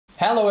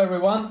Hello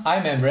everyone,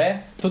 I'm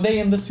Emre. Today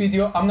in this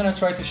video I'm gonna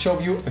try to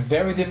show you a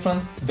very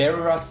different, very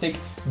rustic,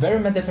 very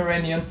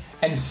Mediterranean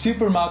and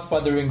super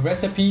mouth-watering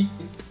recipe.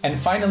 And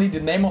finally the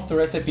name of the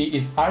recipe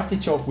is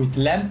artichoke with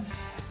lamb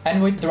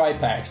and with dry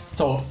pears.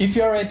 So if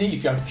you're ready,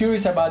 if you're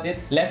curious about it,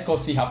 let's go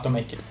see how to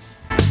make it.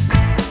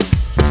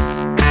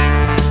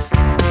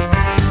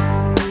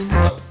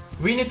 So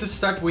we need to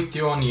start with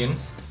the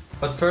onions,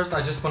 but first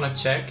I just wanna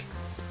check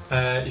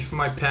if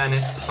my pan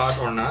is hot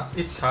or not.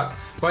 It's hot.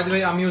 By the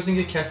way, I'm using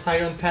a cast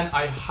iron pan.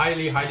 I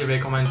highly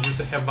recommend you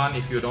to have one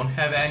if you don't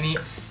have any.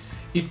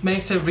 It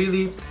makes a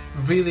really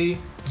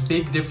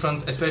big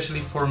difference, especially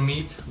for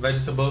meat,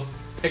 vegetables,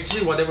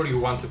 actually whatever you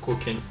want to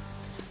cook in.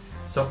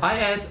 So I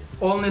add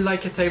only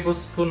like a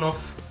tablespoon of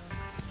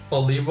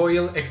olive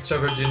oil, extra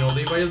virgin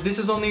olive oil. This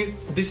is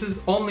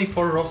only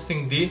for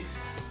roasting the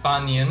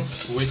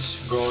onions,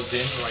 which goes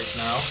in right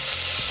now.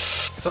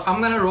 So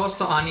I'm gonna roast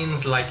the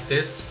onions like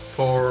this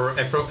for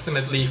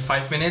approximately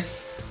 5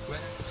 minutes.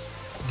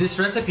 This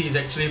recipe is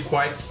actually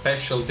quite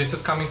special. This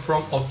is coming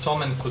from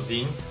Ottoman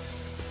cuisine.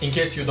 In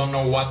case you don't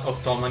know what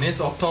Ottoman is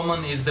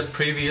the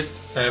previous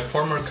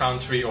former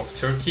country of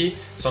Turkey.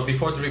 So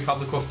before the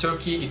Republic of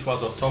Turkey, it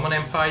was Ottoman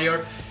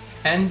Empire,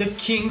 and the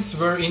kings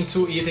were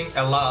into eating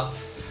a lot.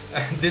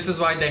 This is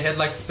why they had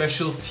like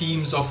special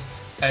teams of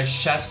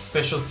chefs,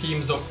 special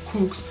teams of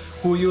cooks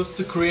who used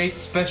to create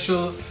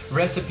special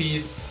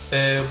recipes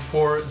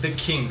for the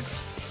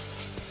kings.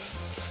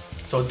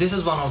 So this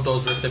is one of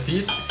those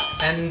recipes,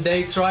 and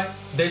they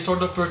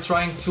sort of were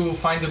trying to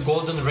find a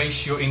golden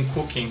ratio in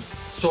cooking.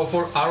 So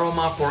for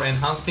aroma, for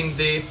enhancing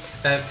the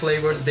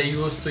flavors, they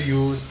used to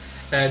use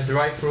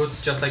dry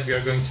fruits, just like we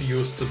are going to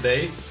use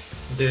today,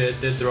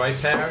 the dry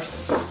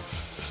pears.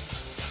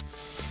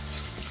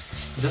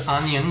 The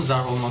onions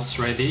are almost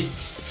ready.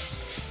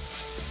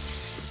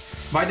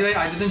 By the way,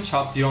 I didn't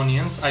chop the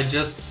onions, I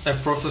just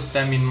processed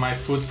them in my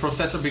food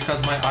processor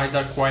because my eyes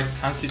are quite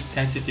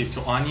sensitive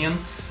to onion.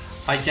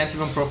 I can't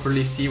even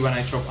properly see when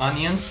I chop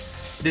onions.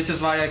 This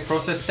is why I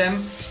process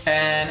them,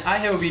 and I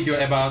have a video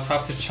about how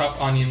to chop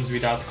onions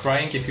without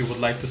crying if you would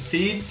like to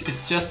see it.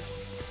 It's just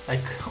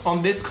like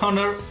on this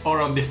corner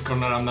or on this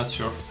corner, I'm not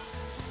sure.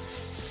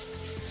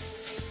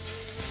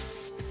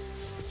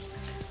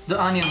 The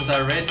onions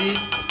are ready,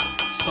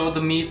 so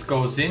the meat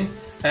goes in,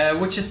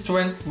 which is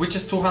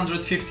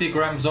 250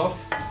 grams of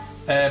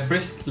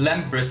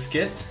lamb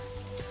brisket.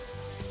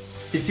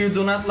 If you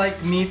do not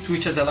like meats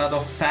which has a lot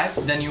of fat,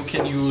 then you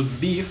can use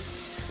beef.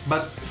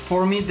 But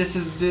for me, this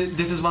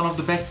is one of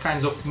the best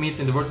kinds of meats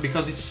in the world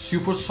because it's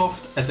super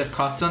soft as a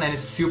cotton and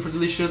it's super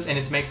delicious, and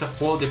it makes a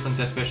whole difference,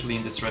 especially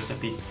in this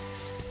recipe.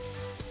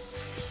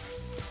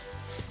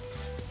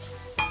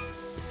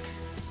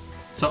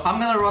 So I'm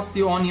gonna roast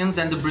the onions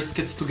and the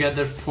briskets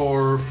together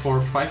for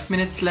 5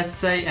 minutes, let's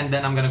say, and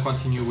then I'm gonna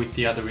continue with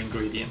the other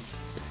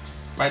ingredients.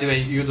 By the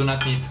way, you do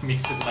not need to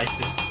mix it like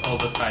this all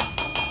the time.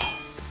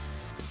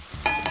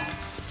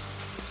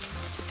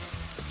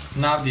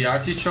 Now the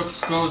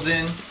artichokes goes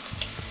in.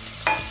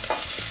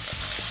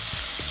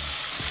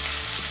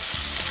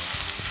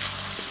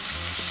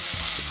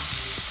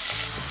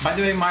 By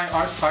the way, my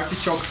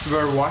artichokes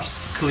were washed,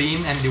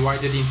 clean and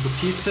divided into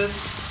pieces.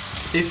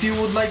 If you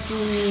would like to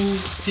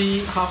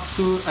see how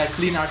to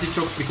clean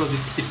artichokes, because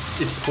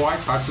it's quite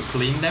hard to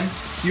clean them,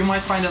 you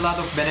might find a lot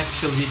of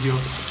beneficial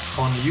videos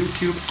on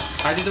YouTube.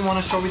 I didn't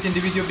want to show it in the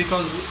video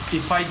because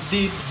if I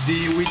did,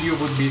 the video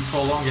would be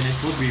so long and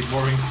it would be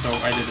boring, so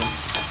I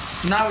didn't.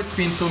 Now it's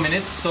been 2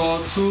 minutes,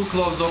 so 2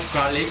 cloves of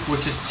garlic,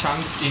 which is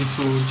chunked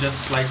into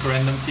just like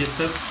random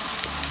pieces,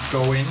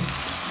 go in.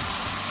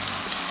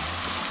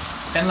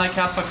 And like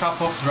half a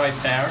cup of dry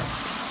pear,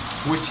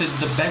 which is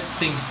the best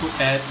things to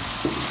add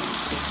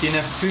in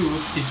a food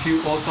if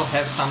you also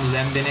have some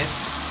lamb in it.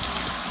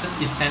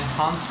 It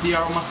enhances the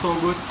aroma so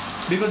good,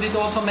 because it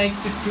also makes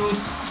the food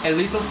a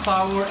little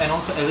sour and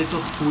also a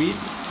little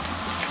sweet,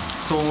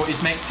 so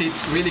it makes it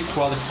really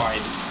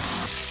qualified.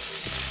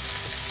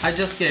 I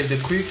just gave the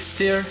quick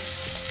stir,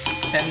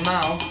 and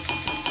now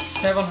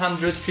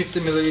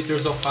 750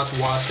 milliliters of hot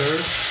water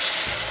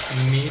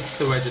meets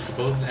the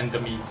vegetables and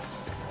the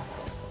meats.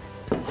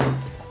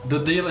 The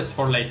dill is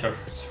for later,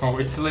 so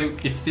it's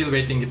still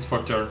waiting its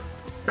for turn.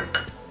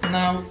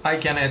 Now I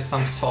can add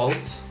some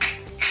salt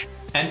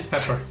and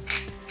pepper.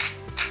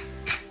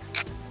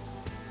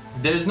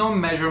 There is no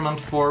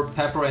measurement for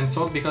pepper and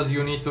salt because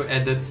you need to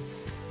add it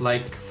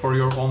like for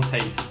your own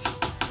taste.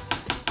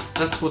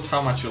 Just put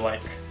how much you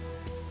like.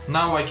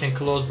 Now I can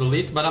close the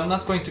lid, but I'm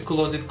not going to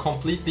close it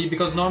completely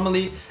because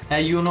normally,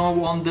 you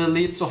know, on the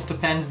lids of the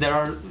pans there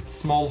are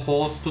small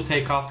holes to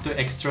take off the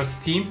extra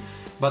steam,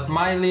 but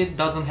my lid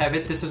doesn't have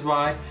it. This is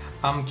why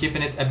I'm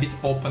keeping it a bit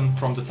open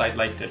from the side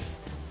like this.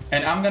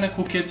 And I'm gonna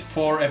cook it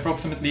for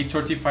approximately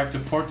 35 to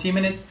 40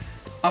 minutes.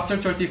 After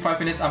 35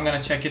 minutes I'm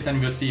gonna check it and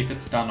we'll see if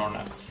it's done or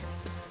not.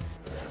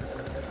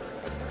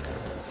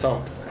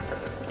 So,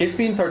 it's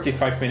been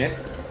 35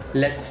 minutes.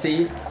 Let's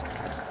see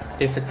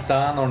if it's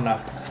done or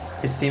not.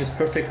 It seems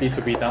perfectly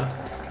to be done.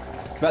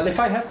 Well, if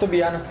I have to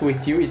be honest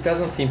with you, it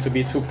doesn't seem to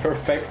be too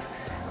perfect.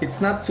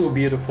 It's not too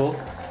beautiful.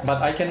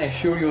 but I can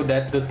assure you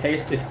that the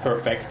taste is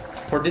perfect.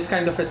 For this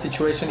kind of a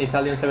situation,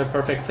 Italians have a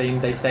perfect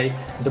saying. They say,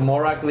 the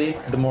more ugly,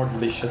 the more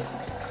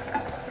delicious.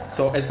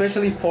 So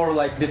especially for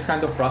like this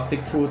kind of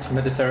rustic food,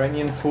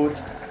 Mediterranean food,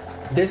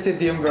 this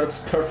idiom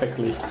works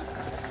perfectly.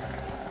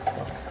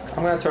 So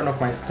I'm gonna turn off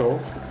my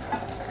stove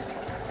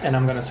and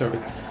I'm gonna serve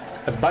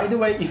it. By the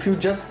way, if you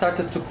just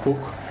started to cook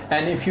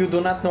and if you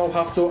do not know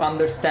how to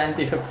understand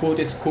if a food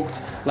is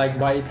cooked like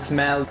by its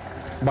smell,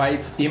 by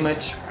its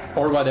image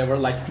or whatever,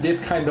 like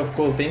this kind of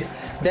cool things,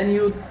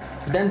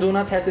 then do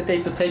not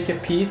hesitate to take a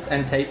piece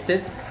and taste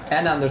it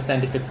and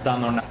understand if it's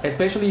done or not.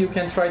 Especially you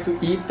can try to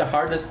eat the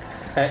hardest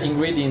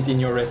ingredient in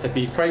your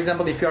recipe. For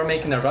example, if you are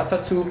making a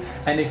ratatouille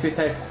and if you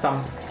taste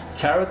some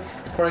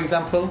carrots, for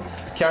example,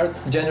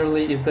 carrots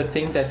generally is the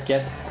thing that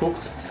gets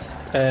cooked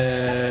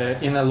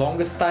in the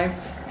longest time.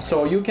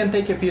 So you can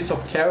take a piece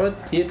of carrot,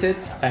 eat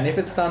it, and if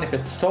it's done, if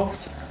it's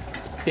soft,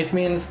 it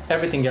means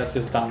everything else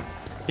is done.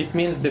 It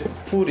means the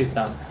food is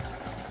done.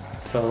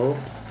 So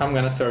I'm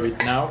gonna serve it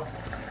now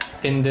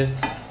in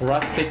this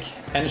rustic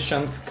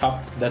ancient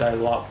cup that I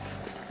love.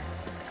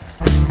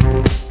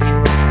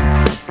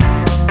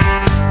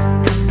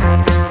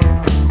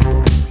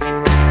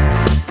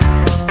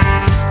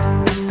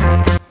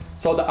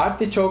 So the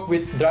artichoke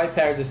with dry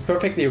pears is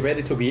perfectly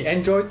ready to be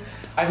enjoyed.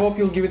 I hope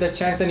you'll give it a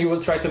chance and you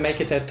will try to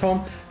make it at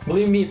home.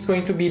 Believe me, it's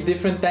going to be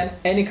different than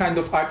any kind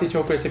of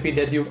artichoke recipe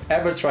that you've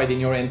ever tried in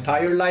your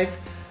entire life.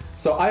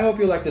 So I hope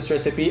you like this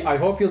recipe. I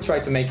hope you'll try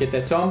to make it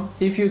at home.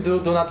 If you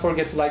do not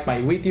forget to like my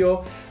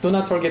video. Do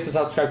not forget to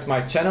subscribe to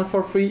my channel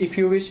for free if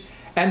you wish.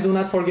 And do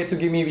not forget to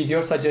give me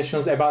video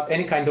suggestions about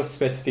any kind of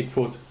specific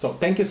food. So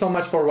thank you so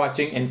much for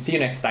watching and see you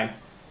next time.